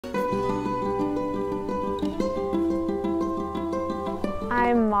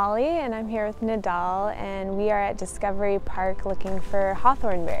I'm Molly and I'm here with Nadal, and we are at Discovery Park looking for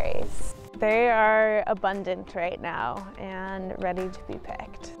hawthorn berries. They are abundant right now and ready to be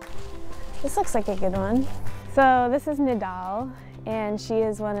picked. This looks like a good one. So this is Nadal, and she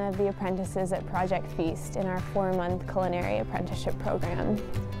is one of the apprentices at Project Feast in our 4-month culinary apprenticeship program.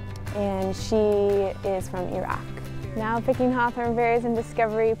 And she is from Iraq. Now picking hawthorn berries in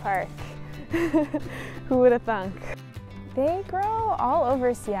Discovery Park. Who would have thunk? They grow all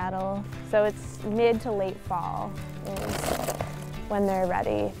over Seattle, so it's mid to late fall is when they're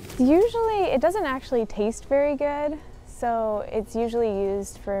ready. Usually it doesn't actually taste very good, so it's usually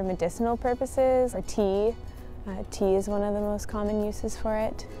used for medicinal purposes or tea. Tea is one of the most common uses for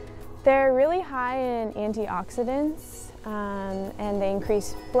it. They're really high in antioxidants, and they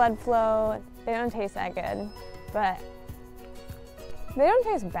increase blood flow. They don't taste that good, but they don't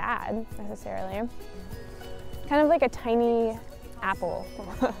taste bad necessarily. Kind of like a tiny apple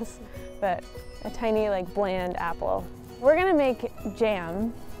almost, but a tiny like bland apple. We're gonna make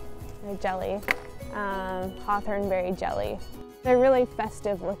jam, a jelly, hawthorn berry jelly. They're really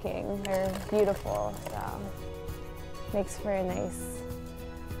festive looking, they're beautiful, so makes for a nice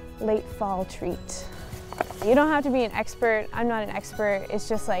late fall treat. You don't have to be an expert, I'm not an expert, it's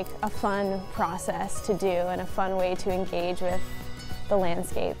just like a fun process to do and a fun way to engage with the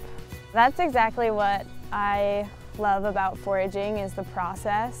landscape. That's exactly what I love about foraging, is the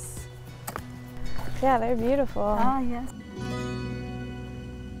process. Yeah, they're beautiful. Ah, yes.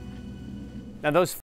 Now those